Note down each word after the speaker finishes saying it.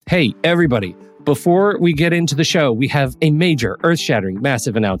Hey, everybody. Before we get into the show, we have a major, earth-shattering,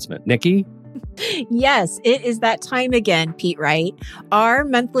 massive announcement. Nikki? Yes, it is that time again, Pete Wright. Our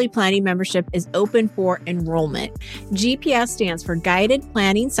monthly planning membership is open for enrollment. GPS stands for Guided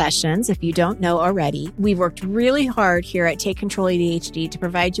Planning Sessions, if you don't know already. We've worked really hard here at Take Control ADHD to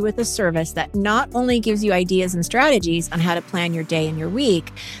provide you with a service that not only gives you ideas and strategies on how to plan your day and your week,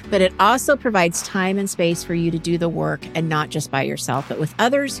 but it also provides time and space for you to do the work, and not just by yourself, but with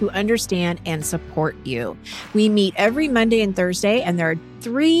others who understand and support you. We meet every Monday and Thursday, and there are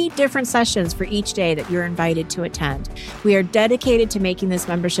 3 different sessions for each day that you're invited to attend. We are dedicated to making this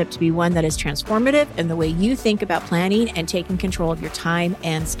membership to be one that is transformative in the way you think about planning and taking control of your time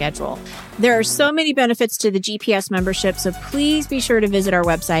and schedule. There are so many benefits to the GPS membership, so please be sure to visit our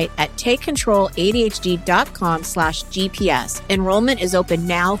website at takecontroladhd.com/GPS. Enrollment is open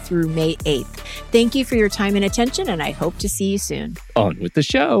now through May 8th. Thank you for your time and attention, and I hope to see you soon. On with the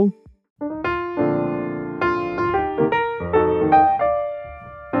show.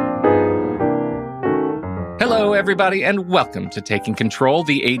 Hello, everybody, and welcome to Taking Control,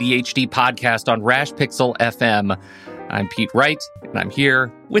 the ADHD podcast on Rash Pixel FM. I'm Pete Wright, and I'm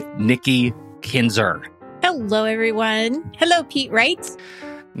here with Nikki Kinzer. Hello, everyone. Hello, Pete Wright.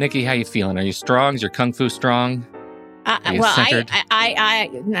 Nikki, how you feeling? Are you strong? Is your kung fu strong? I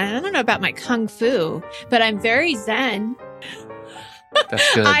don't know about my kung fu, but I'm very zen.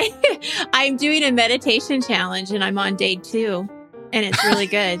 That's good. I'm doing a meditation challenge, and I'm on day 2. And it's really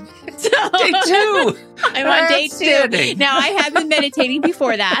good. So, Day 2! I'm on day 2. Now, I have been meditating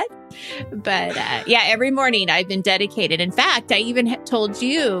before that. But every morning I've been dedicated. In fact, I even told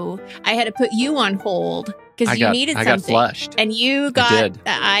you I had to put you on hold because you needed something. I got flushed. And you got,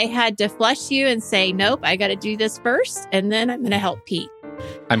 I had to flush you and say, nope, I got to do this first. And then I'm going to help Pete.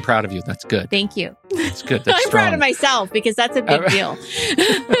 I'm proud of you. That's good. Thank you. That's good. That's I'm strong. proud of myself because that's a big deal.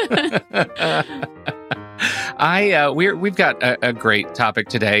 We've got a great topic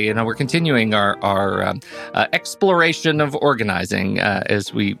today. You know, we're continuing our exploration of organizing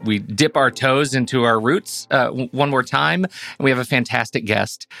as we dip our toes into our roots one more time. And we have a fantastic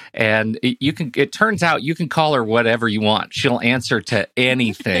guest, and it turns out you can call her whatever you want. She'll answer to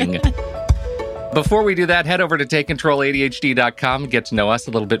anything. Before we do that, head over to TakeControlADHD.com and get to know us a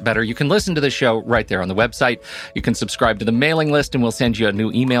little bit better. You can listen to the show right there on the website. You can subscribe to the mailing list, and we'll send you a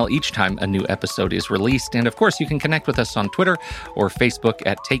new email each time a new episode is released. And of course, you can connect with us on Twitter or Facebook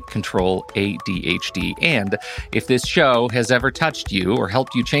at TakeControlADHD. And if this show has ever touched you or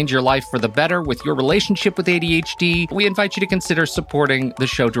helped you change your life for the better with your relationship with ADHD, we invite you to consider supporting the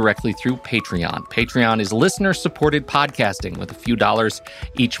show directly through Patreon. Patreon is listener-supported podcasting. With a few dollars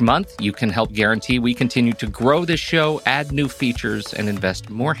each month, you can help guarantee we continue to grow this show, add new features, and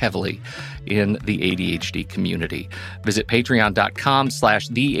invest more heavily in the ADHD community. Visit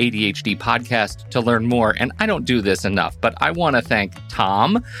patreon.com/the ADHD podcast to learn more. And I don't do this enough, but I want to thank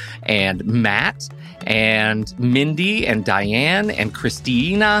Tom and Matt and Mindy and Diane and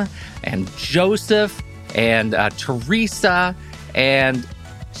Christina and Joseph and Teresa and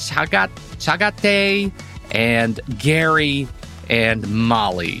Chagate and Gary and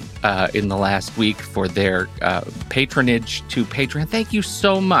Molly in the last week for their patronage to Patreon. Thank you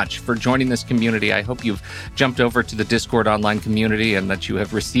so much for joining this community. I hope you've jumped over to the Discord online community and that you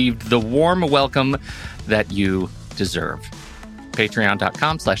have received the warm welcome that you deserve.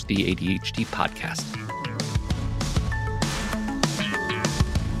 Patreon.com/the ADHD podcast.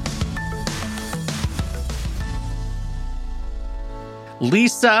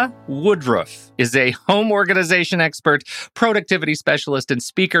 Lisa Woodruff is a home organization expert, productivity specialist, and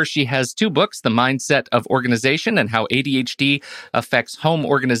speaker. She has 2 books, The Mindset of Organization and How ADHD Affects Home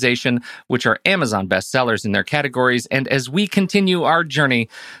Organization, which are Amazon bestsellers in their categories. And as we continue our journey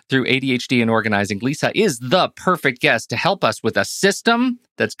through ADHD and organizing, Lisa is the perfect guest to help us with a system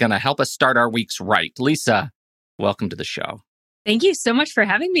that's going to help us start our weeks right. Lisa, welcome to the show. Thank you so much for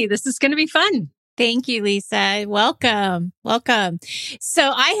having me. This is going to be fun. Thank you, Lisa. Welcome. Welcome.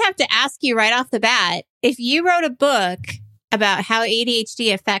 So I have to ask you right off the bat, if you wrote a book about how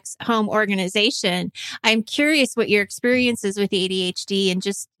ADHD affects home organization, I'm curious what your experience is with ADHD and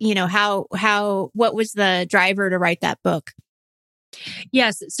just, you know, what was the driver to write that book?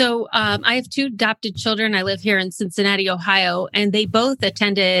 Yes. So I have 2 adopted children. I live here in Cincinnati, Ohio, and they both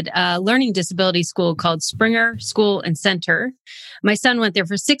attended a learning disability school called Springer School and Center. My son went there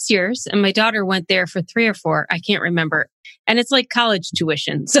for 6 years, and my daughter went there for 3 or 4. I can't remember. And it's like college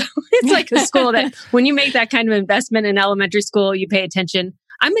tuition. So it's like a school that when you make that kind of investment in elementary school, you pay attention.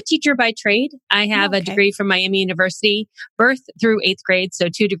 I'm a teacher by trade. I have a degree from Miami University, birth through 8th grade, so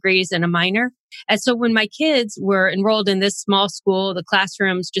 2 degrees and a minor. And so when my kids were enrolled in this small school, the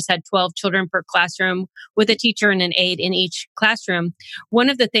classrooms just had 12 children per classroom with a teacher and an aide in each classroom. One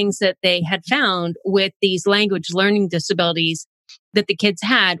of the things that they had found with these language learning disabilities that the kids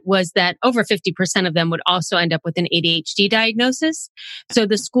had was that over 50% of them would also end up with an ADHD diagnosis. So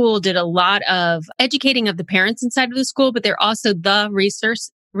the school did a lot of educating of the parents inside of the school, but they're also the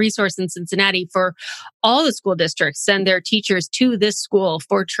resource in Cincinnati for all the school districts send their teachers to this school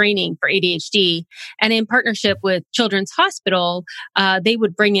for training for ADHD. And in partnership with Children's Hospital, they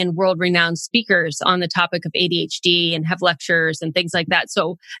would bring in world-renowned speakers on the topic of ADHD and have lectures and things like that.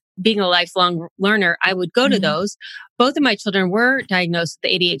 So being a lifelong learner, I would go to those. Both of my children were diagnosed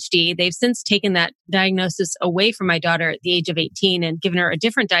with ADHD. They've since taken that diagnosis away from my daughter at the age of 18 and given her a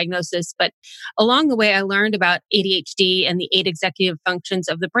different diagnosis. But along the way, I learned about ADHD and the 8 executive functions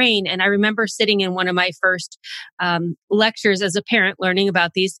of the brain. And I remember sitting in one of my first lectures as a parent, learning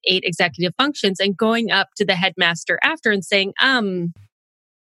about these 8 executive functions and going up to the headmaster after and saying,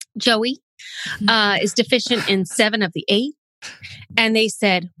 Joey is deficient in 7 of the 8. And they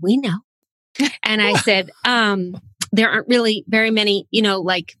said, we know. And I said, there aren't really very many,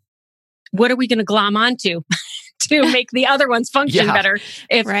 like, what are we going to glom onto to make the other ones function better?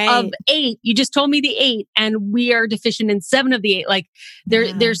 If of 8, you just told me the 8 and we are deficient in 7 of the 8, like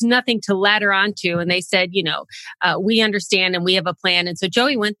there's nothing to ladder onto. And they said, we understand and we have a plan. And so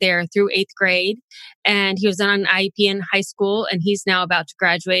Joey went there through 8th grade and he was on IEP in high school and he's now about to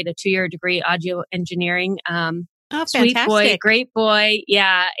graduate a 2-year degree, audio engineering. Oh, sweet fantastic. boy, great boy.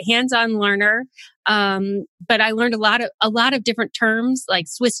 Yeah. Hands-on learner. But I learned a lot of different terms like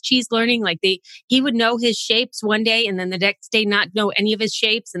Swiss cheese learning. Like he would know his shapes one day and then the next day not know any of his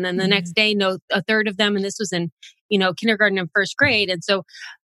shapes. And then the next day know a third of them. And this was in, kindergarten and 1st grade. And so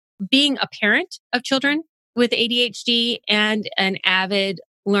being a parent of children with ADHD and an avid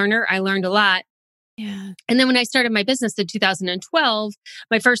learner, I learned a lot. Yeah. And then when I started my business in 2012,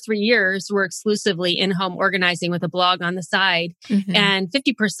 my first 3 years were exclusively in-home organizing with a blog on the side. And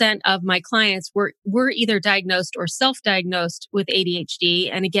 50% of my clients were either diagnosed or self-diagnosed with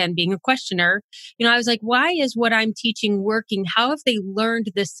ADHD. And again, being a questioner, I was like, why is what I'm teaching working? How have they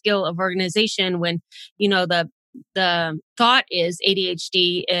learned this skill of organization when, the thought is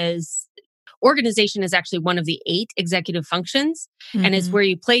ADHD is organization is actually one of the 8 executive functions. And it's where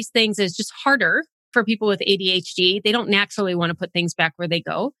you place things. It's just harder for people with ADHD. They don't naturally want to put things back where they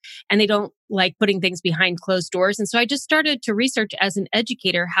go, and they don't like putting things behind closed doors. And so I just started to research as an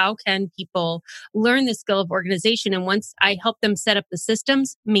educator, how can people learn the skill of organization? And once I help them set up the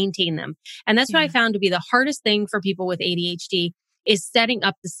systems, maintain them. And that's what I found to be the hardest thing for people with ADHD is setting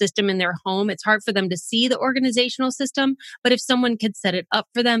up the system in their home. It's hard for them to see the organizational system, but if someone could set it up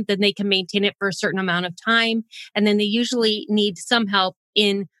for them, then they can maintain it for a certain amount of time. And then they usually need some help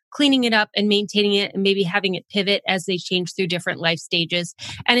in cleaning it up and maintaining it and maybe having it pivot as they change through different life stages.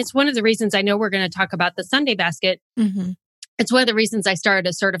 And it's one of the reasons I know we're going to talk about the Sunday basket. It's one of the reasons I started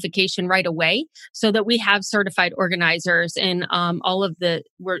a certification right away so that we have certified organizers in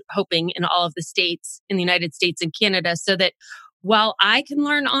we're hoping in all of the states in the United States and Canada, so that while I can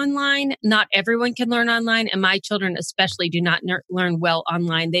learn online, not everyone can learn online. And my children especially do not learn well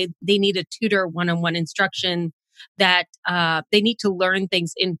online. They need a tutor, one-on-one instruction, that they need to learn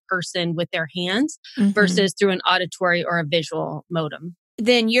things in person with their hands versus through an auditory or a visual modem.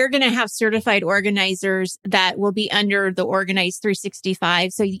 Then you're going to have certified organizers that will be under the Organize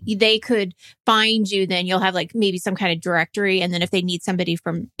 365. So they could find you. Then you'll have like maybe some kind of directory. And then if they need somebody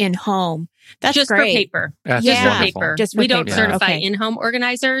from in home, that's just great. For paper. That's Just wonderful. for paper. Just for we don't paper. certify Okay. in-home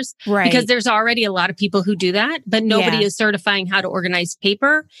organizers Right. because there's already a lot of people who do that, but nobody is certifying how to organize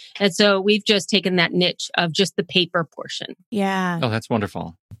paper. And so we've just taken that niche of just the paper portion. Yeah. Oh, that's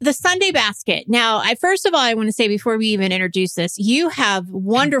wonderful. The Sunday basket. Now, first of all, I want to say before we even introduce this, you have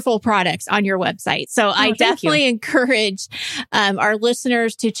wonderful products on your website. So I definitely encourage our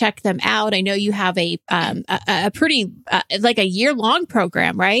listeners to check them out. I know you have a pretty like a year-long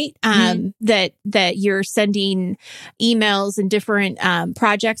program, right? That you're sending emails and different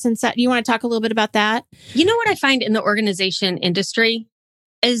projects and stuff. You want to talk a little bit about that? You know what I find in the organization industry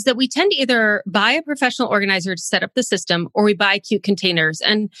is that we tend to either buy a professional organizer to set up the system or we buy cute containers.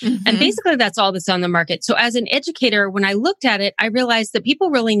 And basically that's all that's on the market. So as an educator, when I looked at it, I realized that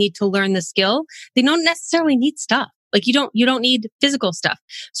people really need to learn the skill. They don't necessarily need stuff. Like you don't need physical stuff.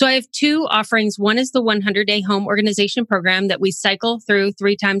 So I have two offerings. One is the 100-day home organization program that we cycle through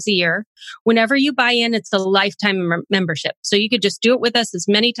 3 times a year. Whenever you buy in, it's a lifetime membership. So you could just do it with us as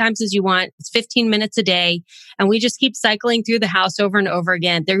many times as you want. It's 15 minutes a day. And we just keep cycling through the house over and over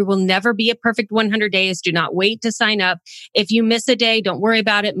again. There will never be a perfect 100 days. Do not wait to sign up. If you miss a day, don't worry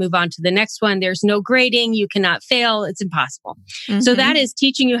about it. Move on to the next one. There's no grading. You cannot fail. It's impossible. So that is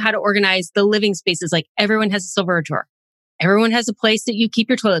teaching you how to organize the living spaces. Like everyone has a silverware drawer. Everyone has a place that you keep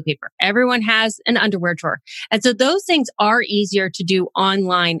your toilet paper. Everyone has an underwear drawer. And so those things are easier to do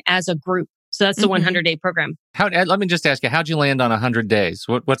online as a group. So that's the 100-day program. Let me just ask you, how'd you land on 100 days?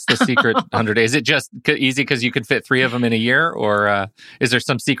 What's the secret 100 days? Is it just easy because you could fit 3 of them in a year? Or is there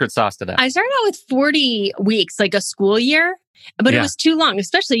some secret sauce to that? I started out with 40 weeks, like a school year. But it was too long,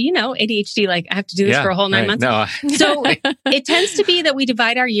 especially, ADHD, like I have to do this for a whole 9 months. No. So it tends to be that we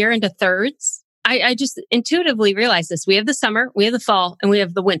divide our year into thirds. I just intuitively realized this. We have the summer, we have the fall, and we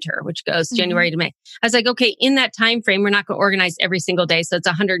have the winter, which goes January to May. I was like, okay, in that time frame, we're not going to organize every single day. So it's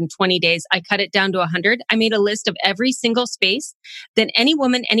 120 days. I cut it down to 100. I made a list of every single space that any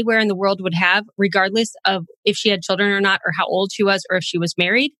woman anywhere in the world would have, regardless of if she had children or not, or how old she was, or if she was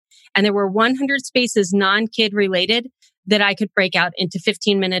married. And there were 100 spaces non-kid related that I could break out into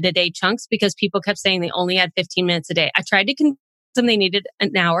 15-minute a day chunks because people kept saying they only had 15 minutes a day. I tried to convince them they needed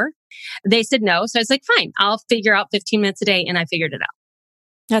an hour. They said no. So I was like, fine, I'll figure out 15 minutes a day. And I figured it out.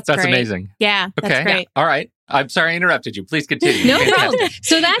 That's great. Amazing. Yeah. Okay. That's great. All right. I'm sorry I interrupted you. Please continue. No problem.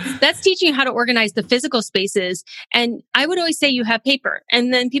 So that's teaching you how to organize the physical spaces. And I would always say you have paper.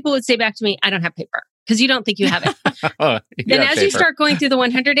 And then people would say back to me, I don't have paper. Because you don't think you have it. Then as you start going through the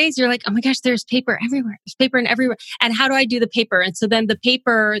 100 days, you're like, oh my gosh, there's paper everywhere. There's paper in everywhere. And how do I do the paper? And so then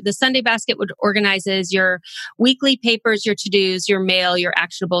the Sunday basket would organizes your weekly papers, your to-dos, your mail, your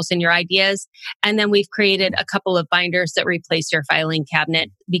actionables, and your ideas. And then we've created a couple of binders that replace your filing cabinet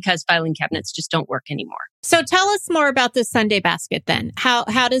because filing cabinets just don't work anymore. So tell us more about the Sunday basket then. How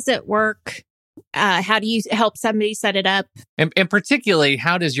does it work? How do you help somebody set it up? And particularly,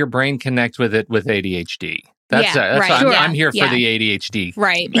 how does your brain connect with it with ADHD? That's right. I'm here for the ADHD.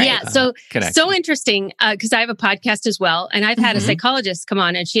 Right. Yeah. So interesting because I have a podcast as well. And I've had a psychologist come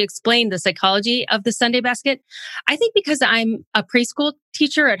on and she explained the psychology of the Sunday basket. I think because I'm a preschool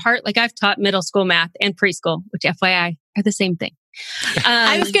teacher at heart, like I've taught middle school math and preschool, which FYI are the same thing.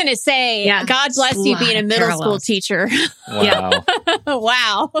 I was going to say, God bless you being a middle school teacher. Wow.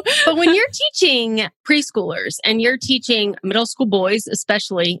 Wow. But when you're teaching preschoolers and you're teaching middle school boys,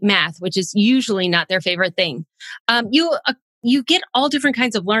 especially math, which is usually not their favorite thing, you get all different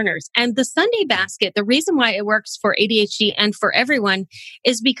kinds of learners. And the Sunday basket, the reason why it works for ADHD and for everyone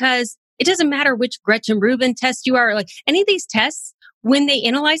is because it doesn't matter which Gretchen Rubin test you are, like any of these tests. When they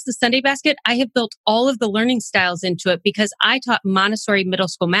analyze the Sunday basket, I have built all of the learning styles into it because I taught Montessori middle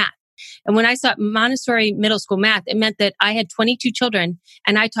school math. And when I taught Montessori middle school math, it meant that I had 22 children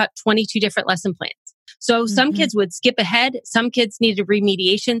and I taught 22 different lesson plans. So some kids would skip ahead. Some kids needed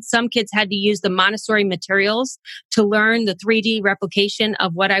remediation. Some kids had to use the Montessori materials to learn the 3D replication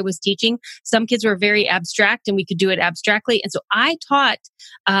of what I was teaching. Some kids were very abstract and we could do it abstractly. And so I taught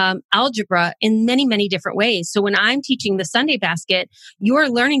algebra in many, many different ways. So when I'm teaching the Sunday basket, your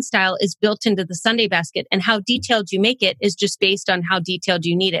learning style is built into the Sunday basket and how detailed you make it is just based on how detailed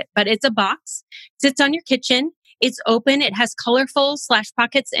you need it. But it's a box, sits on your kitchen. It's open. It has colorful slash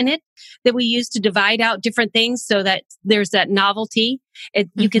pockets in it that we use to divide out different things so that there's that novelty.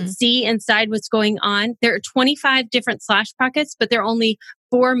 You can see inside what's going on. There are 25 different slash pockets, but there are only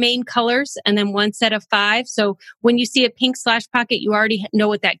 4 main colors and then 1 set of 5. So when you see a pink slash pocket, you already know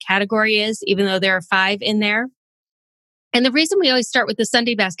what that category is, even though there are 5 in there. And the reason we always start with the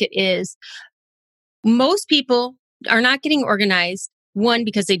Sunday basket is most people are not getting organized. One,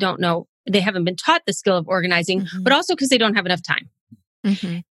 because they don't know. They haven't been taught the skill of organizing, but also because they don't have enough time.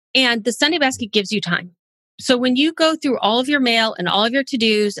 And the Sunday basket gives you time. So when you go through all of your mail and all of your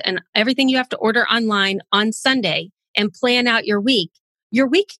to-dos and everything you have to order online on Sunday and plan out your week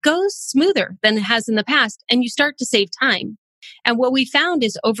goes smoother than it has in the past and you start to save time. And what we found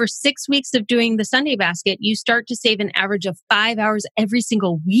is over 6 weeks of doing the Sunday basket, you start to save an average of 5 hours every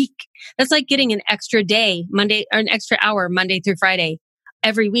single week. That's like getting an extra day, Monday, or an extra hour, Monday through Friday,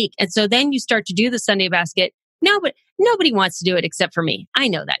 every week. And so then you start to do the Sunday basket. No, but nobody wants to do it except for me. I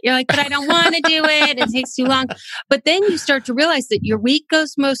know that. You're like, but I don't want to do it. It takes too long. But then you start to realize that your week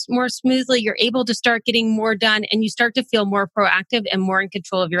goes more smoothly. You're able to start getting more done and you start to feel more proactive and more in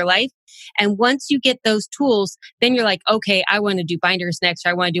control of your life. And once you get those tools, then you're like, okay, I want to do binders next, or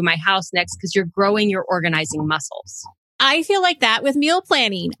I want to do my house next, because you're growing your organizing muscles. I feel like that with meal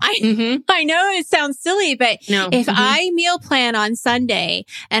planning. I know it sounds silly, but if I meal plan on Sunday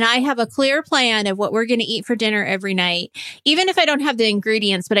and I have a clear plan of what we're going to eat for dinner every night, even if I don't have the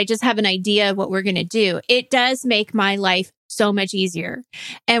ingredients, but I just have an idea of what we're going to do, it does make my life so much easier.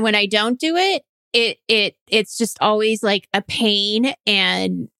 And when I don't do it, it's just always like a pain,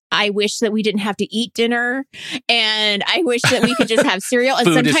 and I wish that we didn't have to eat dinner, and I wish that we could just have cereal. And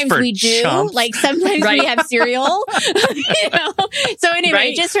sometimes we do. Chumps. Like sometimes we have cereal. So anyway,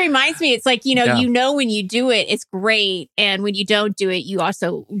 it just reminds me. It's like you know when you do it, it's great, and when you don't do it, you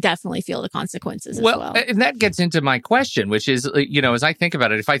also definitely feel the consequences as well. And that gets into my question, which is, as I think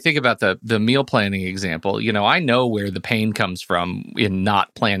about it, if I think about the meal planning example, I know where the pain comes from in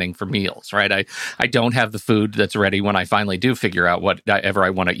not planning for meals, right? I don't have the food that's ready when I finally do figure out whatever I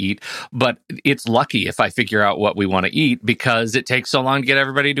want to eat, but it's lucky if I figure out what we want to eat, because it takes so long to get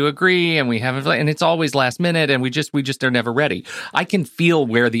everybody to agree, and and it's always last minute, and we just are never ready. I can feel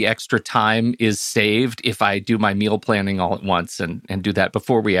where the extra time is saved if I do my meal planning all at once and do that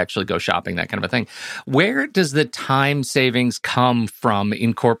before we actually go shopping, that kind of a thing. Where does the time savings come from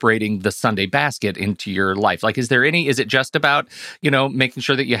incorporating the Sunday basket into your life? Like, is it just about, making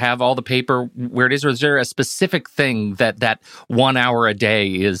sure that you have all the paper where it is, or is there a specific thing that 1 hour a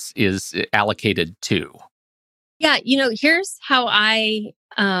day is allocated to? Yeah, here's how I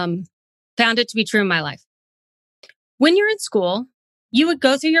found it to be true in my life. When you're in school, you would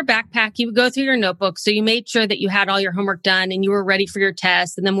go through your backpack, you would go through your notebook, so you made sure that you had all your homework done and you were ready for your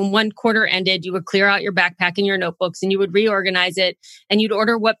test. And then when one quarter ended, you would clear out your backpack and your notebooks, and you would reorganize it, and you'd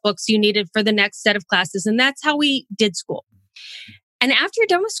order what books you needed for the next set of classes. And that's how we did school. And after you're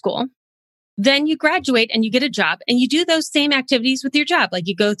done with school, then you graduate and you get a job, and you do those same activities with your job. Like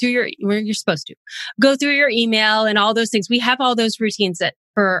you go through where you're supposed to go through your email and all those things. We have all those routines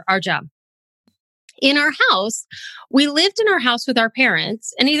for our job. In our house, we lived in our house with our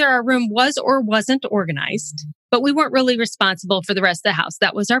parents, and either our room was or wasn't organized, but we weren't really responsible for the rest of the house.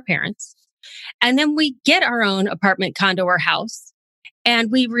 That was our parents. And then we get our own apartment, condo, or house,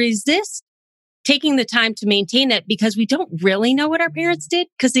 and we resist taking the time to maintain it because we don't really know what our parents did,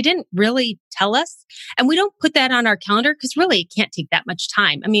 because they didn't really tell us. And we don't put that on our calendar because really it can't take that much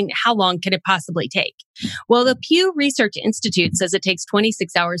time. I mean, how long could it possibly take? Well, the Pew Research Institute says it takes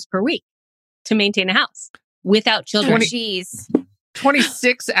 26 hours per week to maintain a house without children.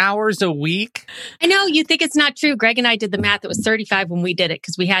 26 hours a week? I know, you think it's not true. Greg and I did the math. It was 35 when we did it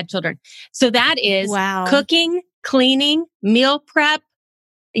because we had children. So that is cooking, cleaning, meal prep.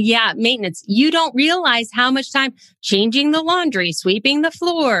 Yeah, maintenance. You don't realize how much time changing the laundry, sweeping the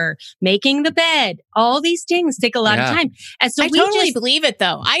floor, making the bed, all these things take a lot of time. And so I totally believe it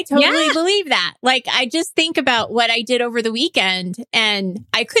though. I totally believe that. Like, I just think about what I did over the weekend, and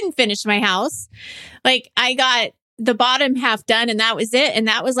I couldn't finish my house. Like, I got the bottom half done, and that was it. And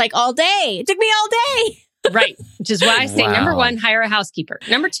that was like all day. It took me all day. Right. Which is why I say, number one, hire a housekeeper.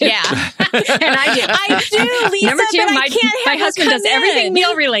 Number two. Yeah. And I do. I do, Lisa, number two, but my husband does everything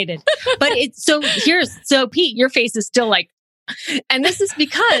meal related. But so Pete, your face is still like, and this is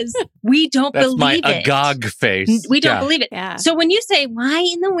because we don't believe it. That's my agog face. We don't believe it. Yeah. So when you say, why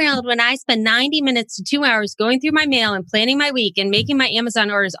in the world, when I spend 90 minutes to 2 hours going through my mail and planning my week and making my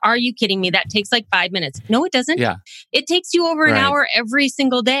Amazon orders, are you kidding me? That takes like 5 minutes. No, it doesn't. Yeah. It takes you over an hour every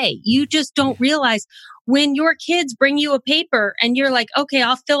single day. You just don't realize when your kids bring you a paper and you're like, okay,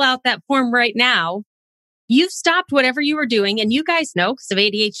 I'll fill out that form right now. You've stopped whatever you were doing. And you guys know, because of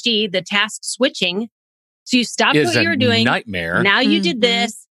ADHD, the task switching. So you stopped what you were doing. Nightmare. Now you did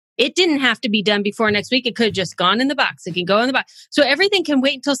this. It didn't have to be done before next week. It could have just gone in the box. It can go in the box. So everything can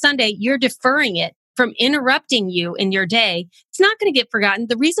wait until Sunday. You're deferring it from interrupting you in your day. It's not going to get forgotten.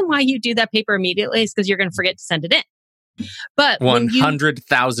 The reason why you do that paper immediately is because you're going to forget to send it in. But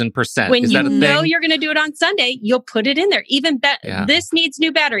 100,000%. When is you that a thing? know you're going to do it on Sunday, you'll put it in there. Even this needs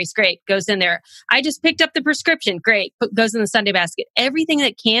new batteries. Great. Goes in there. I just picked up the prescription. Great. Goes in the Sunday basket. Everything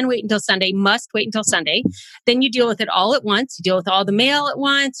that can wait until Sunday must wait until Sunday. Then you deal with it all at once. You deal with all the mail at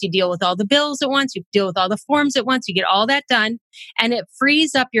once. You deal with all the bills at once. You deal with all the forms at once. You get all that done. And it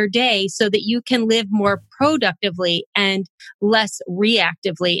frees up your day so that you can live more productively and less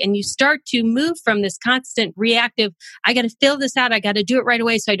reactively. And you start to move from this constant reactive, I got to fill this out. I got to do it right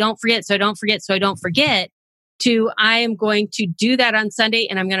away so I don't forget, to I am going to do that on Sunday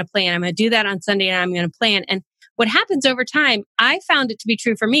and I'm going to plan. I'm going to do that on Sunday and I'm going to plan. And what happens over time, I found it to be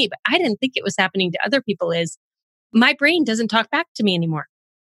true for me, but I didn't think it was happening to other people, is my brain doesn't talk back to me anymore.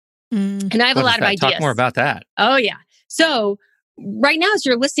 And I have a lot of ideas. Talk more about that. Oh, yeah. So right now, as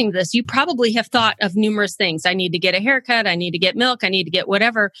you're listening to this, you probably have thought of numerous things. I need to get a haircut. I need to get milk. I need to get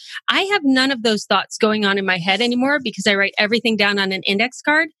whatever. I have none of those thoughts going on in my head anymore because I write everything down on an index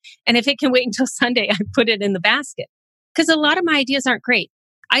card. And if it can wait until Sunday, I put it in the basket. Because a lot of my ideas aren't great.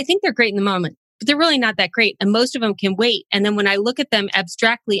 I think they're great in the moment, but they're really not that great. And most of them can wait. And then when I look at them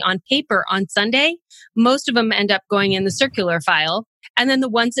abstractly on paper on Sunday, most of them end up going in the circular file. And then the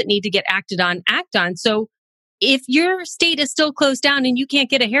ones that need to get acted on, act on. So if your state is still closed down and you can't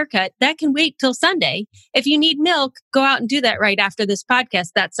get a haircut, that can wait till Sunday. If you need milk, go out and do that right after this podcast.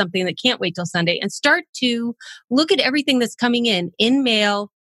 That's something that can't wait till Sunday. And start to look at everything that's coming in mail,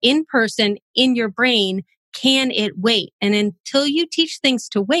 in person, in your brain. Can it wait? And until you teach things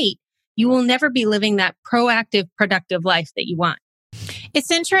to wait, you will never be living that proactive, productive life that you want.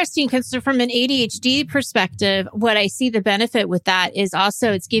 It's interesting because from an ADHD perspective, what I see the benefit with that is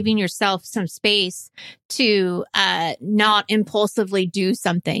also it's giving yourself some space to not impulsively do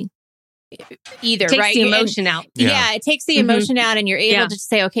something either, Takes right? the emotion out. Yeah, it takes the emotion out and you're able to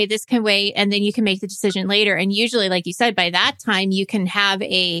say, okay, this can wait. And then you can make the decision later. And usually, like you said, by that time, you can have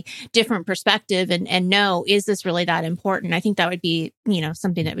a different perspective and know, is this really that important? I think that would be,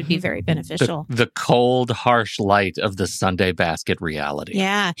 something that would be very beneficial. The cold, harsh light of the Sunday basket reality.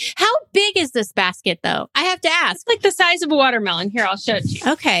 Yeah. How big is this basket, though? I have to ask. It's like the size of a watermelon. Here, I'll show it to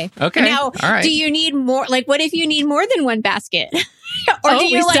you. Okay. All Now, right. do you need more? Like, what if you need more than one basket? Or do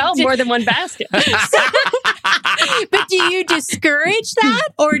you sell more than one basket? But do you discourage that?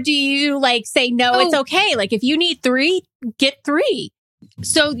 Or do you say, no, it's okay. Like if you need 3, get 3.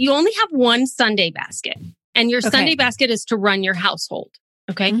 So you only have one Sunday basket and your Sunday basket is to run your household.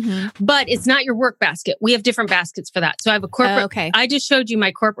 Okay. Mm-hmm. But it's not your work basket. We have different baskets for that. So I have a corporate. I just showed you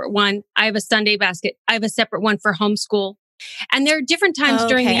my corporate one. I have a Sunday basket. I have a separate one for homeschool. And there are different times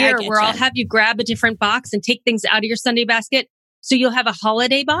during the year where I'll have you grab a different box and take things out of your Sunday basket. So you'll have a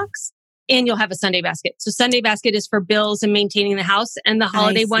holiday box and you'll have a Sunday basket. So Sunday basket is for bills and maintaining the house. And the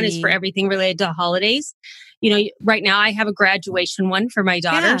holiday one is for everything related to holidays. Right now I have a graduation one for my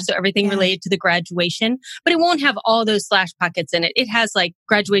daughter. Yeah. So everything related to the graduation, but it won't have all those slash pockets in it. It has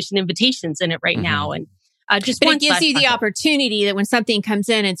graduation invitations in it right now. And but it gives you the opportunity that when something comes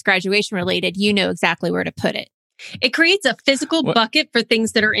in, it's graduation related, you know exactly where to put it. It creates a physical bucket for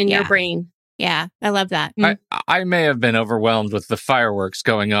things that are in your brain. Yeah, I love that. I may have been overwhelmed with the fireworks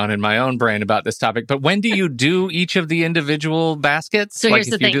going on in my own brain about this topic, but when do you do each of the individual baskets? So here's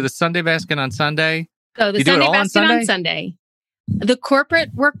the thing. You do the Sunday basket on Sunday? So the Sunday basket on Sunday. The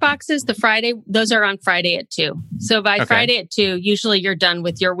corporate work boxes, the Friday, those are on Friday at 2. So by Friday at 2, usually you're done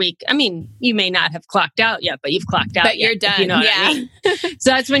with your week. I mean, you may not have clocked out yet, but you've clocked out. But you're done. You know what I mean? So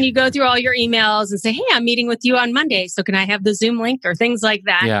that's when you go through all your emails and say, hey, I'm meeting with you on Monday. So can I have the Zoom link or things like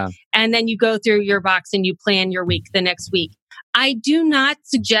that? Yeah. And then you go through your box and you plan your week the next week. I do not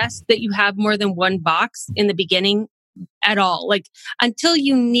suggest that you have more than one box in the beginning at all, until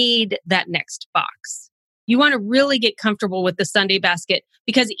you need that next box. You want to really get comfortable with the Sunday basket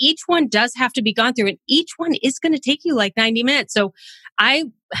because each one does have to be gone through and each one is going to take you 90 minutes. So I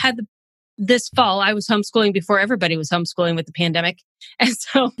had this fall, I was homeschooling before everybody was homeschooling with the pandemic. And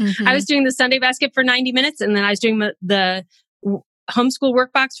so I was doing the Sunday basket for 90 minutes and then I was doing the homeschool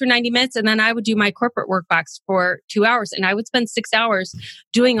workbox for 90 minutes. And then I would do my corporate workbox for 2 hours and I would spend 6 hours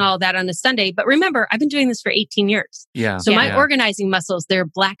doing all that on a Sunday. But remember, I've been doing this for 18 years. Yeah. So my organizing muscles, they're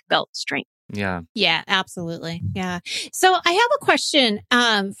black belt strength. Yeah. Yeah, absolutely. Yeah. So I have a question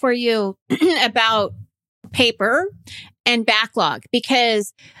for you about paper and backlog,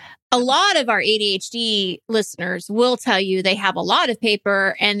 because a lot of our ADHD listeners will tell you they have a lot of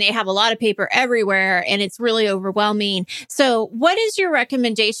paper and they have a lot of paper everywhere and it's really overwhelming. So what is your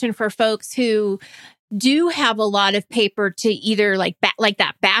recommendation for folks who do have a lot of paper to either like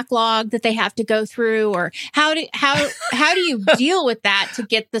that backlog that they have to go through, or how do you deal with that to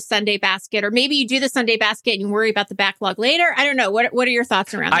get the Sunday basket? Or maybe you do the Sunday basket and you worry about the backlog later. I don't know. What are your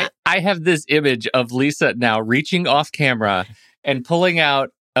thoughts around that? I have this image of Lisa now reaching off camera and pulling out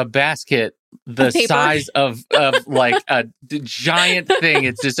a basket the size of a giant thing.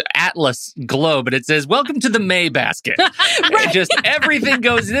 It's this Atlas globe, and it says, "Welcome to the May basket." Right. And just everything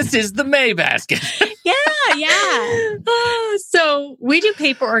goes, this is the May basket. Yeah. So we do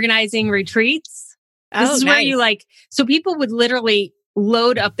paper organizing retreats. This is where you so people would literally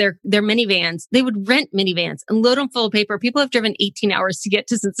load up their minivans. They would rent minivans and load them full of paper. People have driven 18 hours to get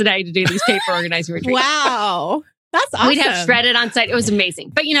to Cincinnati to do these paper organizing retreats. Wow. That's awesome. We'd have shredded on site. It was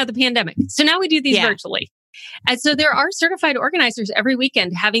amazing. But the pandemic. So now we do these virtually. And so there are certified organizers every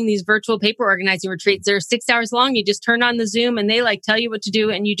weekend having these virtual paper organizing retreats. They're 6 hours long. You just turn on the Zoom and they tell you what to do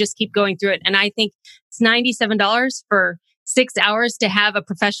and you just keep going through it. And I think it's $97 for 6 hours to have a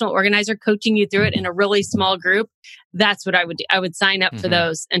professional organizer coaching you through it in a really small group, that's what I would do. I would sign up for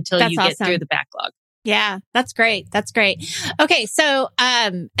those until you get through the backlog. Yeah, that's great. That's great. Okay. So,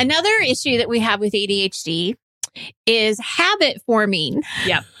 another issue that we have with ADHD is habit forming.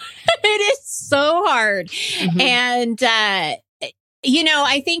 Yeah. It is so hard. And,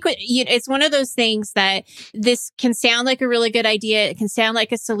 I think it's one of those things that this can sound like a really good idea. It can sound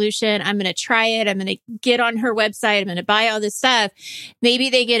like a solution. I'm going to try it. I'm going to get on her website. I'm going to buy all this stuff. Maybe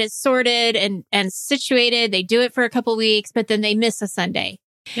they get it sorted and situated. They do it for a couple weeks, but then they miss a Sunday.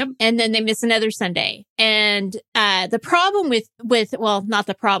 Yep. And then they miss another Sunday. And the problem well, not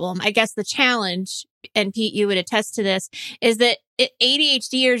the problem, I guess the challenge, and Pete, you would attest to this, is that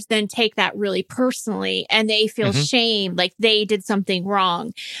ADHDers then take that really personally and they feel shame, like they did something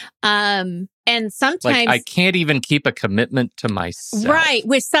wrong. And sometimes like I can't even keep a commitment to myself. Right.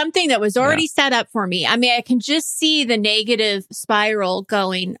 With something that was already set up for me. I mean, I can just see the negative spiral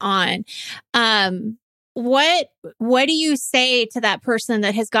going on. What do you say to that person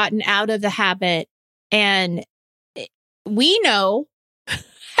that has gotten out of the habit? And we know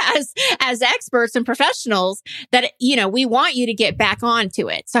as experts and professionals that, we want you to get back onto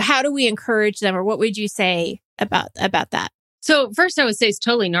it. So how do we encourage them, or what would you say about that? So first I would say it's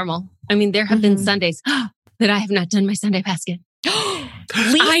totally normal. I mean, there have been Sundays that I have not done my Sunday basket.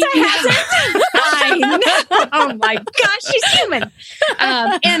 Lisa hasn't. I know. Oh my gosh, she's human.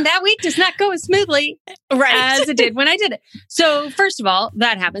 And that week does not go as smoothly as it did when I did it. So first of all,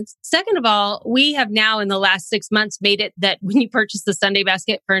 that happens. Second of all, we have now in the last 6 months made it that when you purchase the Sunday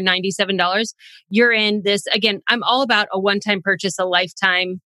basket for $97, you're in this, again, I'm all about a one-time purchase, a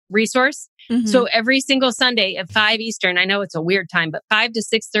lifetime resource. So every single Sunday at 5 Eastern, I know it's a weird time, but 5 to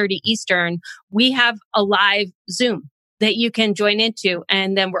 6:30 Eastern, we have a live Zoom that you can join into.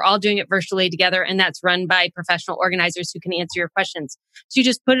 And then we're all doing it virtually together. And that's run by professional organizers who can answer your questions. So you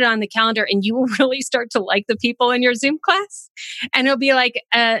just put it on the calendar and you will really start to like the people in your Zoom class. And it'll be like,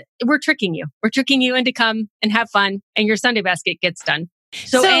 we're tricking you. We're tricking you into come and have fun. And your Sunday basket gets done.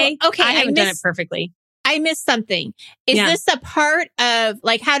 So I haven't done it perfectly. I missed something. Is this a part of,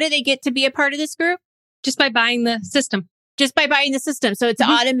 like, how do they get to be a part of this group? Just by buying the system. Just by buying the system. So it's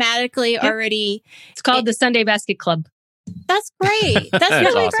automatically already. It's called the Sunday Basket Club. That's great. That's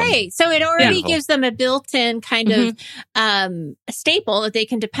really awesome. Great. So it already gives them a built-in kind of a staple that they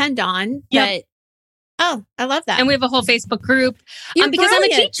can depend on. But, I love that. And we have a whole Facebook group because brilliant. I'm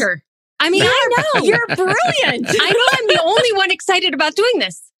a teacher. I mean, I know. You're brilliant. I know I'm the only one excited about doing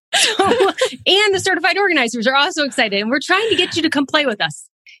this. So, and the certified organizers are also excited. And we're trying to get you to come play with us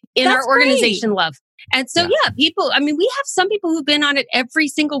in our organization love. And so, people, I mean, we have some people who've been on it every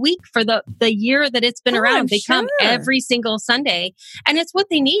single week for the year that it's been around. They come every single Sunday and it's what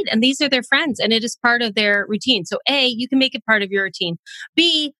they need. And these are their friends and it is part of their routine. So A, you can make it part of your routine.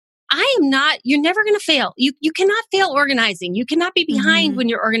 B, you're never going to fail. You cannot fail organizing. You cannot be behind when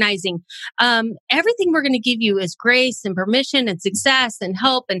you're organizing. Everything we're going to give you is grace and permission and success and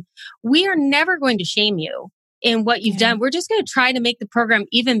help. And we are never going to shame you in what you've done. We're just going to try to make the program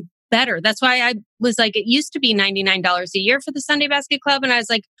even better. That's why I was like, it used to be $99 a year for the Sunday Basket Club. And I was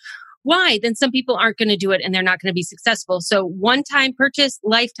like, why? Then some people aren't going to do it and they're not going to be successful. So one-time purchase,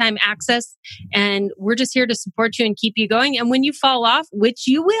 lifetime access, and we're just here to support you and keep you going. And when you fall off, which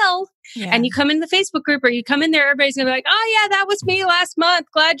you will, and you come in the Facebook group or you come in there, everybody's going to be like, oh yeah, that was me last month.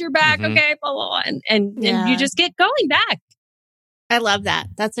 Glad you're back. Okay, blah, blah, blah. And you just get going back. I love that.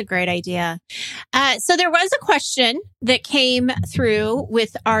 That's a great idea. So there was a question that came through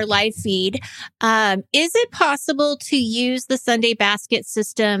with our live feed. Is it possible to use the Sunday basket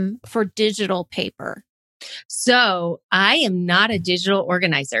system for digital paper? So I am not a digital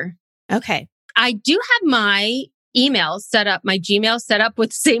organizer. Okay. I do have my email set up, my Gmail set up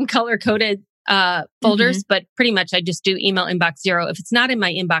with same color coded folders, but pretty much I just do email inbox 0. If it's not in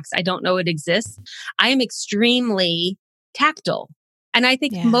my inbox, I don't know it exists. I am extremely tactile. And I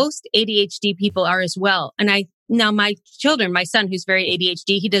think most ADHD people are as well. And now my son, who's very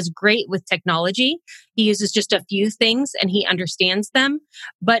ADHD, he does great with technology. He uses just a few things and he understands them.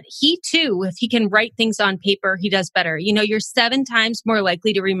 But he too, if he can write things on paper, he does better. You know, you're 7 times more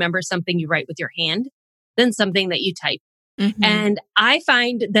likely to remember something you write with your hand than something that you type. And I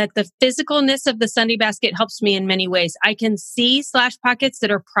find that the physicalness of the Sunday basket helps me in many ways. I can see slash pockets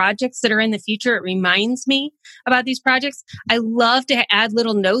that are projects that are in the future. It reminds me about these projects. I love to add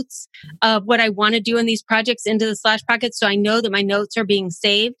little notes of what I want to do in these projects into the slash pockets so I know that my notes are being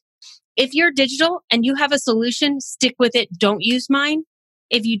saved. If you're digital and you have a solution, stick with it. Don't use mine.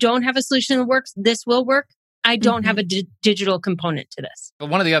 If you don't have a solution that works, this will work. I don't have a digital component to this.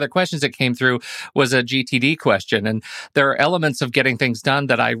 One of the other questions that came through was a GTD question. And there are elements of getting things done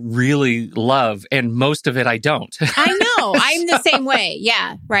that I really love, and most of it I don't. I know. I'm the same way.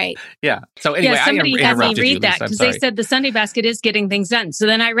 Yeah, right. Yeah. So anyway, somebody had me read that because they said the Sunday basket is getting things done. So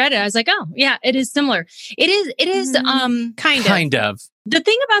then I read it. I was like, oh, yeah, it is similar. It is kind of. The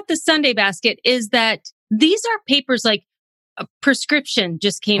thing about the Sunday basket is that these are papers like a prescription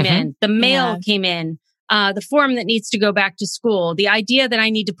just came in, the mail came in. The form that needs to go back to school, the idea that I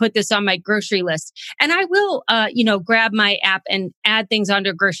need to put this on my grocery list. And I will, grab my app and add things onto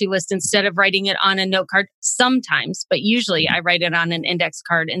a grocery list instead of writing it on a note card sometimes, but usually I write it on an index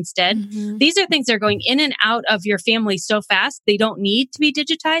card instead. These are things that are going in and out of your family so fast, they don't need to be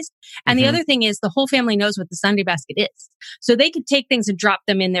digitized. And the other thing is the whole family knows what the Sunday basket is. So they could take things and drop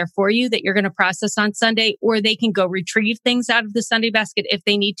them in there for you that you're going to process on Sunday, or they can go retrieve things out of the Sunday basket if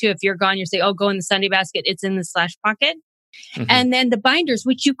they need to. If you're gone, you say, oh, go in the Sunday basket. It's in the slash pocket. And then the binders,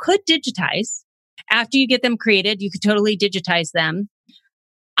 which you could digitize after you get them created, you could totally digitize them.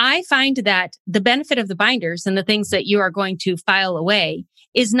 I find that the benefit of the binders and the things that you are going to file away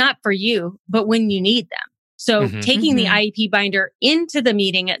is not for you, but when you need them. So taking the IEP binder into the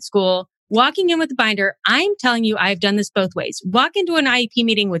meeting at school, walking in with the binder, I'm telling you, I've done this both ways. Walk into an IEP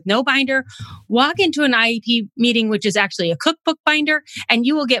meeting with no binder, walk into an IEP meeting, which is actually a cookbook binder, and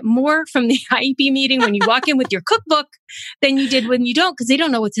you will get more from the IEP meeting when you walk in with your cookbook than you did when you don't, because they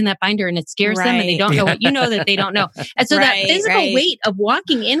don't know what's in that binder and it scares them and they don't know what you know that they don't know. And so that physical weight of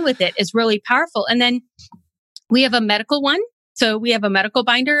walking in with it is really powerful. And then we have a medical one. So we have a medical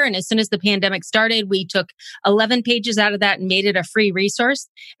binder. And as soon as the pandemic started, we took 11 pages out of that and made it a free resource.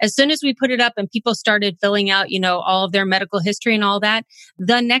 As soon as we put it up and people started filling out, all of their medical history and all that,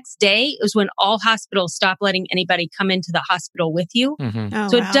 the next day was when all hospitals stopped letting anybody come into the hospital with you.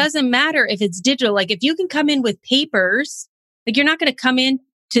 So it doesn't matter if it's digital. Like if you can come in with papers, like you're not going to come in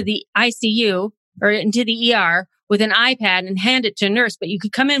to the ICU or into the ER with an iPad and hand it to a nurse, but you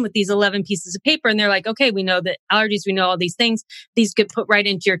could come in with these 11 pieces of paper and they're like, okay, we know that allergies, we know all these things. These get put right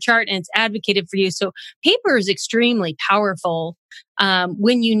into your chart and it's advocated for you. So paper is extremely powerful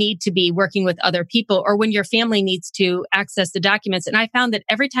when you need to be working with other people or when your family needs to access the documents. And I found that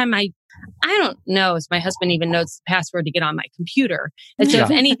every time I don't know if my husband even knows the password to get on my computer. And so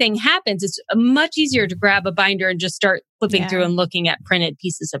if anything happens, it's much easier to grab a binder and just start flipping through and looking at printed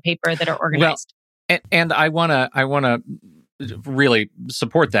pieces of paper that are organized. And I want to really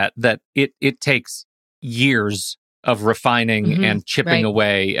support that it takes years of refining and chipping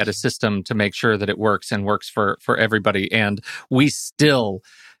away at a system to make sure that it works and works for everybody. And we still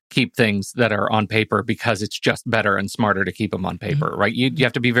keep things that are on paper because it's just better and smarter to keep them on paper, right? You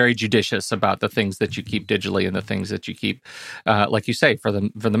have to be very judicious about the things that you keep digitally and the things that you keep, like you say, for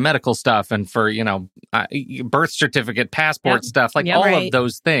the medical stuff and for birth certificate, passport stuff, like all of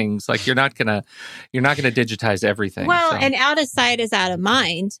those things. Like you're not gonna digitize everything. Well, and out of sight is out of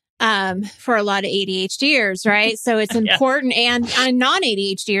mind. For a lot of ADHDers, right? So it's important and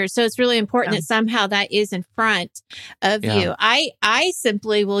non-ADHDers. So it's really important that somehow that is in front of you. I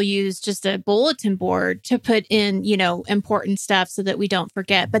simply will use just a bulletin board to put in, important stuff so that we don't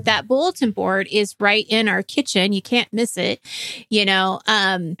forget. But that bulletin board is right in our kitchen. You can't miss it,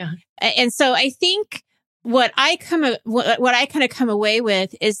 And so I think what I kind of come away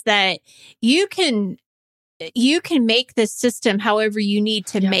with is that you can make this system however you need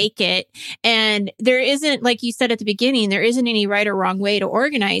to make it. And there isn't, like you said at the beginning, there isn't any right or wrong way to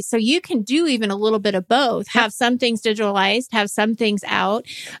organize. So you can do even a little bit of both, have some things digitalized, have some things out.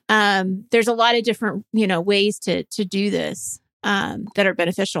 There's a lot of different, ways to do this. That are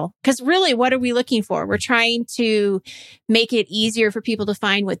beneficial. Because really, what are we looking for? We're trying to make it easier for people to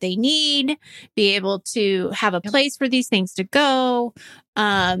find what they need, be able to have a place for these things to go,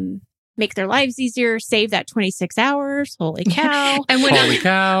 make their lives easier, save that 26 hours. Holy cow. And when I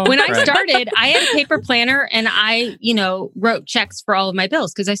started, I had a paper planner and I, wrote checks for all of my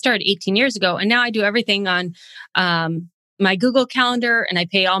bills because I started 18 years ago. And now I do everything on my Google Calendar and I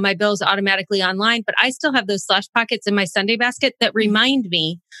pay all my bills automatically online. But I still have those slash pockets in my Sunday basket that remind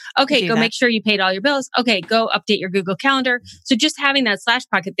me, okay, go make sure you paid all your bills. Okay, go update your Google Calendar. So just having that slash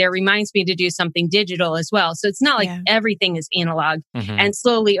pocket there reminds me to do something digital as well. So it's not like everything is analog and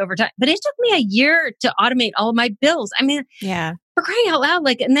slowly over time. But it took me a year to automate all of my bills. I mean, for crying out loud,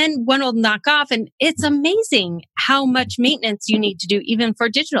 and then one will knock off. And it's amazing how much maintenance you need to do even for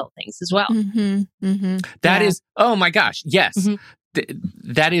digital things as well. That is, oh my gosh, yes.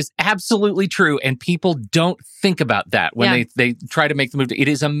 That is absolutely true. And people don't think about that when they try to make the move. It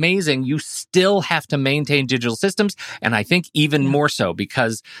is amazing. You still have to maintain digital systems. And I think even more so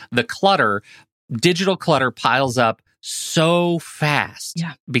because the clutter digital clutter piles up so fast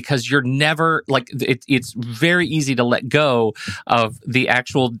because you're never like it's very easy to let go of the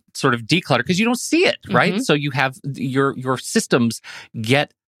actual sort of declutter because you don't see it, right? So you have your systems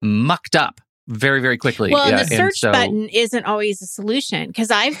get mucked up very, very quickly. Well, and the search button isn't always a solution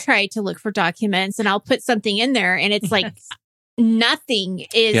because I've tried to look for documents and I'll put something in there and it's like nothing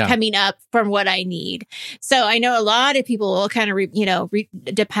is coming up from what I need. So I know a lot of people will kind of,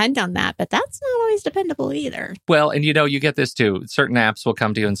 depend on that, but that's not always dependable either. Well, and you get this too. Certain apps will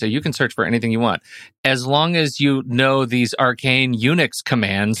come to you and say, you can search for anything you want. As long as you know these arcane Unix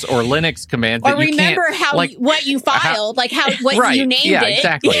commands or Linux commands. Or remember what you filed, what you named it. Yeah,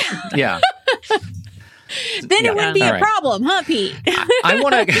 exactly. Yeah. Then it wouldn't be a problem, huh, Pete? I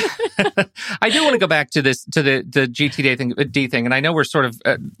do want to go back to the GTD thing, and I know we're sort of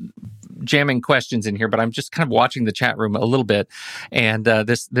jamming questions in here, but I'm just kind of watching the chat room a little bit, and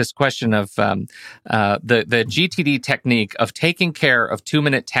this question of the GTD technique of taking care of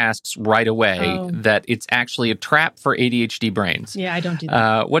 2-minute tasks right away, that it's actually a trap for ADHD brains. Yeah, I don't do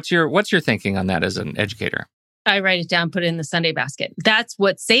that. What's your thinking on that as an educator? I write it down, put it in the Sunday basket. That's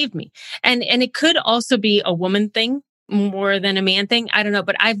what saved me. And it could also be a woman thing more than a man thing. I don't know,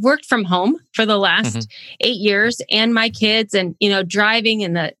 but I've worked from home for the last 8 years and my kids and, driving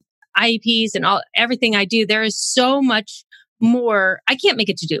and the IEPs and everything I do. There is so much more. I can't make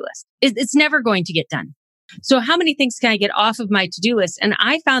a to-do list. It's never going to get done. So how many things can I get off of my to-do list? And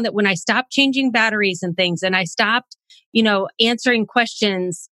I found that when I stopped changing batteries and things and I stopped, answering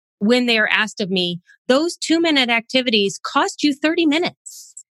questions when they are asked of me, those 2-minute activities cost you 30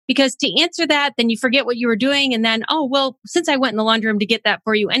 minutes. Because to answer that, then you forget what you were doing. And then, since I went in the laundry room to get that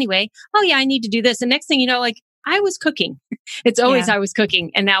for you anyway, I need to do this. And next thing you know, I was cooking. It's always I was cooking.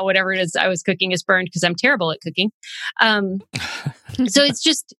 And now whatever it is I was cooking is burned because I'm terrible at cooking. So it's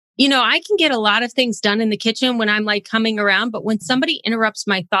just, I can get a lot of things done in the kitchen when I'm coming around, but when somebody interrupts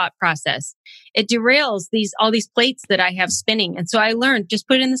my thought process, it derails all these plates that I have spinning. And so I learned, just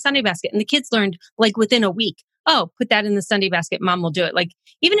put it in the Sunday basket. And the kids learned within a week, put that in the Sunday basket. Mom will do it.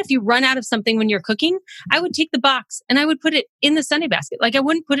 Even if you run out of something when you're cooking, I would take the box and I would put it in the Sunday basket. I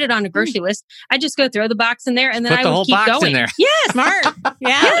wouldn't put it on a grocery list. I just go throw the box in there and then I would keep going. In there. Yes. Smart.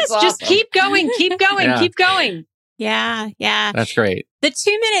 Yeah. Yes. Just keep going, keep going. Yeah. Yeah. That's great. The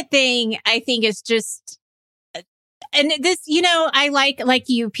 2-minute thing, I think, is just, and this, I like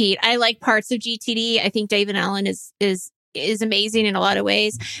you, Pete, I like parts of GTD. I think David Allen is amazing in a lot of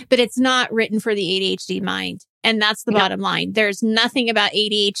ways, but it's not written for the ADHD mind. And that's the bottom line. There's nothing about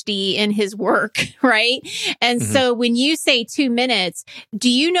ADHD in his work, right? And so when you say 2 minutes, do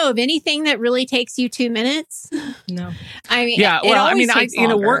you know of anything that really takes you 2 minutes? No. I mean,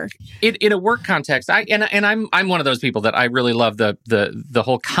 in a work context, I'm one of those people that I really love the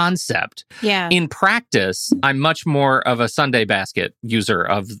whole concept. Yeah. In practice, I'm much more of a Sunday basket user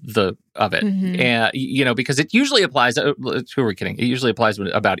of it. And, because it usually applies, who are we kidding? It usually applies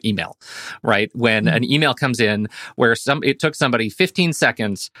about email, right? When an email comes in where it took somebody 15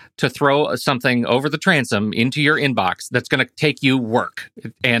 seconds to throw something over the transom into your inbox that's going to take you work.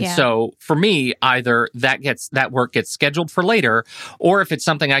 And so for me, either that work gets scheduled for later, or if it's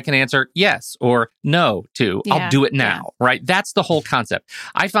something I can answer yes or no to, I'll do it now, right? That's the whole concept.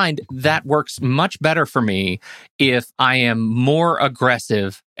 I find that works much better for me if I am more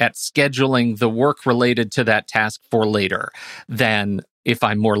aggressive at scheduling the work related to that task for later than if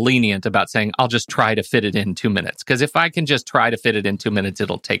I'm more lenient about saying, I'll just try to fit it in 2 minutes. Because if I can just try to fit it in 2 minutes,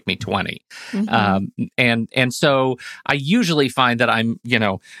 it'll take me 20. And so I usually find that I'm,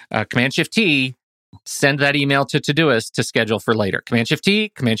 Command-Shift-T, send that email to Todoist to schedule for later. Command-Shift-T,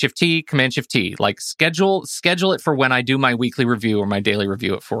 Command-Shift-T, Command-Shift-T. Schedule it for when I do my weekly review or my daily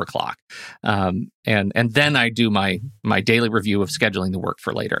review at 4:00. And then I do my daily review of scheduling the work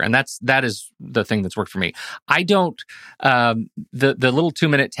for later. And that is the thing that's worked for me. I don't, the little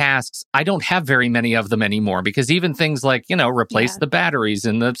 2-minute tasks, I don't have very many of them anymore because even things like, replace the batteries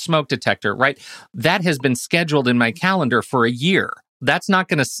in the smoke detector, right? That has been scheduled in my calendar for a year. That's not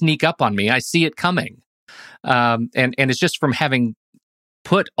going to sneak up on me. I see it coming. And it's just from having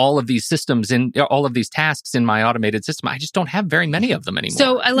put all of these tasks in my automated system. I just don't have very many of them anymore.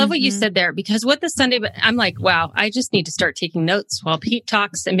 So I love what you said there, because what the Sunday, I'm like, wow, I just need to start taking notes while Pete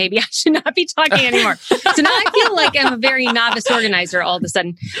talks, and maybe I should not be talking anymore. So now I feel like I'm a very novice organizer all of a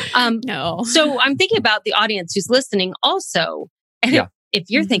sudden. No. So I'm thinking about the audience who's listening also. And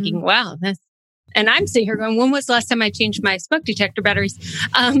if you're thinking, wow, and I'm sitting here going, when was the last time I changed my smoke detector batteries?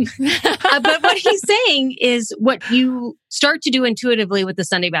 But what he's saying is what you start to do intuitively with the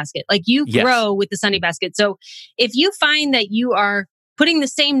Sunday basket. You grow with the Sunday basket. So if you find that you are putting the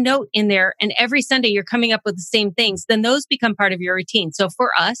same note in there and every Sunday you're coming up with the same things, then those become part of your routine. So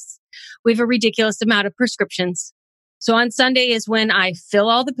for us, we have a ridiculous amount of prescriptions. So on Sunday is when I fill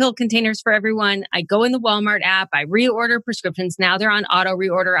all the pill containers for everyone. I go in the Walmart app. I reorder prescriptions. Now they're on auto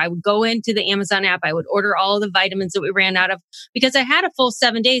reorder. I would go into the Amazon app. I would order all the vitamins that we ran out of because I had a full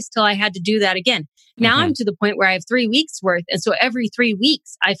 7 days till I had to do that again. Now I'm to the point where I have 3 weeks worth. And so every 3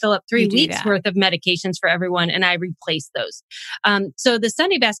 weeks, I fill up 3 weeks worth of medications for everyone and I replace those. So the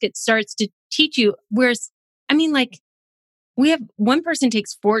Sunday basket starts to teach you we have one person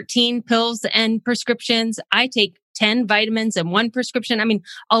takes 14 pills and prescriptions. I take 10 vitamins and 1 prescription. I mean,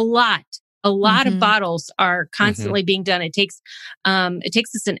 a lot of bottles are constantly being done. It takes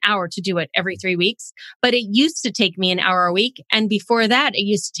us an hour to do it every 3 weeks, but it used to take me an hour a week. And before that, it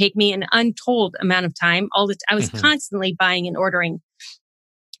used to take me an untold amount of time. I was constantly buying and ordering.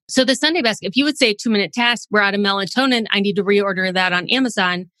 So the Sunday basket, if you would say a 2-minute task, we're out of melatonin, I need to reorder that on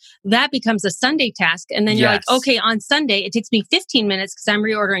Amazon. That becomes a Sunday task. And then you're like, okay, on Sunday, it takes me 15 minutes because I'm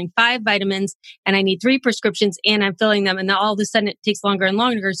reordering 5 vitamins and I need 3 prescriptions and I'm filling them. And then all of a sudden it takes longer and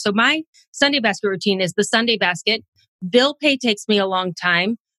longer. So my Sunday basket routine is the Sunday basket. Bill pay takes me a long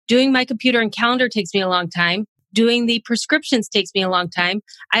time. Doing my computer and calendar takes me a long time. Doing the prescriptions takes me a long time.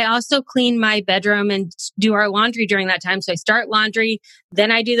 I also clean my bedroom and do our laundry during that time. So I start laundry,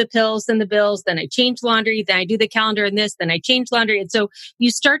 then I do the pills and the bills, then I change laundry, then I do the calendar and this, then I change laundry. And so you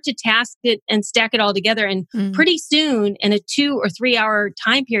start to task it and stack it all together. And pretty soon in a 2 or 3 hour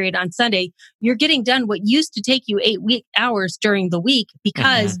time period on Sunday, you're getting done what used to take you 8 hours during the week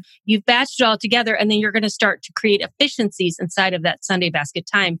because you've batched it all together. And then you're going to start to create efficiencies inside of that Sunday basket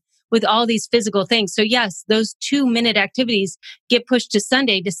time with all these physical things. So yes, those 2-minute activities get pushed to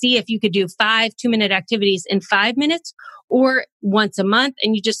Sunday to see if you could do 5 2-minute activities in 5 minutes or once a month.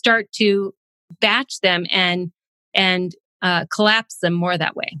 And you just start to batch them and collapse them more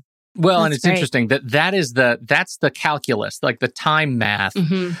that way. Well, and it's interesting that's the calculus, like the time math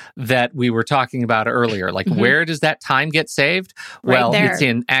that we were talking about earlier. Like where does that time get saved? Well, it's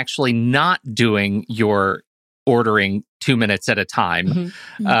in actually not doing your ordering 2 minutes at a time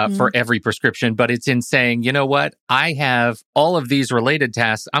for every prescription, but it's in saying, you know what, I have all of these related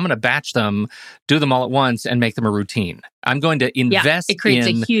tasks. I'm going to batch them, do them all at once, and make them a routine. I'm going to invest it creates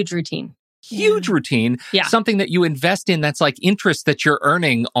a huge routine. Routine, something that you invest in that's like interest that you're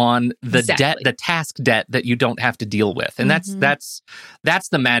earning on the debt, the task debt that you don't have to deal with. And that's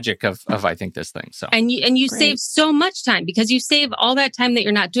the magic of I think this thing. So and you save so much time because you save all that time that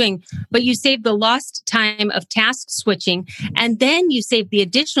you're not doing, but you save the lost time of task switching, and then you save the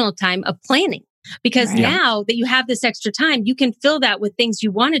additional time of planning. Because now that you have this extra time, you can fill that with things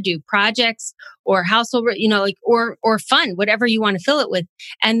you want to do, projects or household, or fun, whatever you want to fill it with.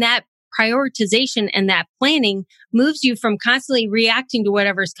 And that prioritization and that planning moves you from constantly reacting to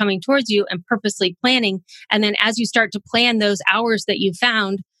whatever's coming towards you and purposely planning. And then as you start to plan those hours that you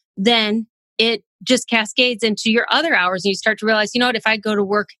found, then it just cascades into your other hours. And you start to realize, you know what, if I go to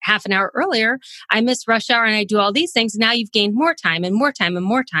work half an hour earlier, I miss rush hour and I do all these things. Now you've gained more time and more time and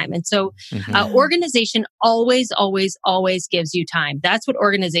more time. And so organization always, always, always gives you time. That's what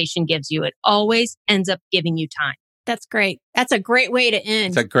organization gives you. It always ends up giving you time. That's great. That's a great way to end.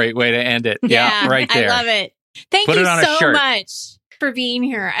 It's a great way to end it. Yeah, right there. I love it. Thank you so much for being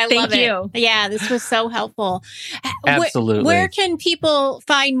here. I love it. Thank you. Yeah, this was so helpful. Absolutely. Where can people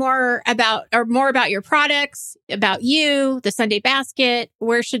find more about your products, about you, the Sunday Basket?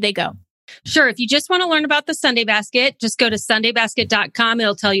 Where should they go? Sure. If you just want to learn about the Sunday Basket, just go to sundaybasket.com.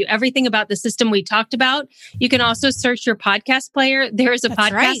 It'll tell you everything about the system we talked about. You can also search your podcast player. There is a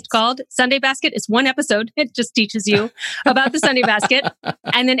podcast called Sunday Basket. It's 1 episode. It just teaches you about the Sunday Basket.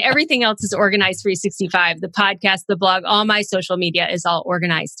 And then everything else is Organized 365. The podcast, the blog, all my social media is all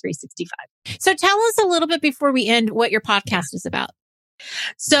Organized 365. So tell us a little bit before we end what your podcast is about.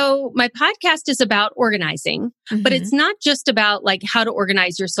 So my podcast is about organizing, but it's not just about like how to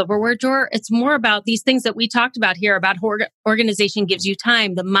organize your silverware drawer. It's more about these things that we talked about here about how organization gives you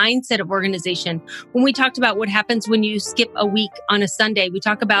time, the mindset of organization. When we talked about what happens when you skip a week on a Sunday, we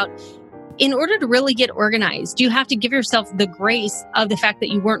talk about in order to really get organized, you have to give yourself the grace of the fact that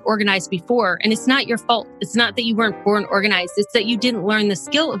you weren't organized before. And it's not your fault. It's not that you weren't born organized. It's that you didn't learn the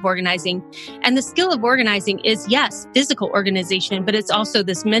skill of organizing. And the skill of organizing is, yes, physical organization, but it's also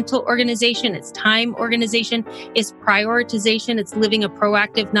this mental organization. It's time organization. It's prioritization. It's living a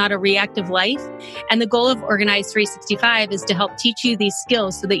proactive, not a reactive life. And the goal of Organized 365 is to help teach you these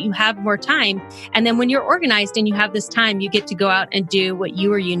skills so that you have more time. And then when you're organized and you have this time, you get to go out and do what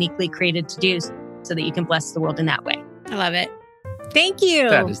you are uniquely created to do so that you can bless the world in that way. I love it. Thank you.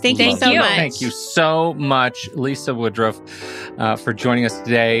 Thank you so much. Thank you so much, Lisa Woodruff, for joining us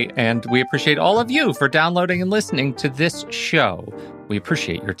today. And we appreciate all of you for downloading and listening to this show. We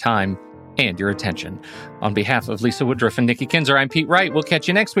appreciate your time and your attention. On behalf of Lisa Woodruff and Nikki Kinzer, I'm Pete Wright. We'll catch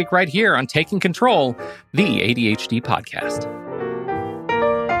you next week right here on Taking Control, the ADHD podcast.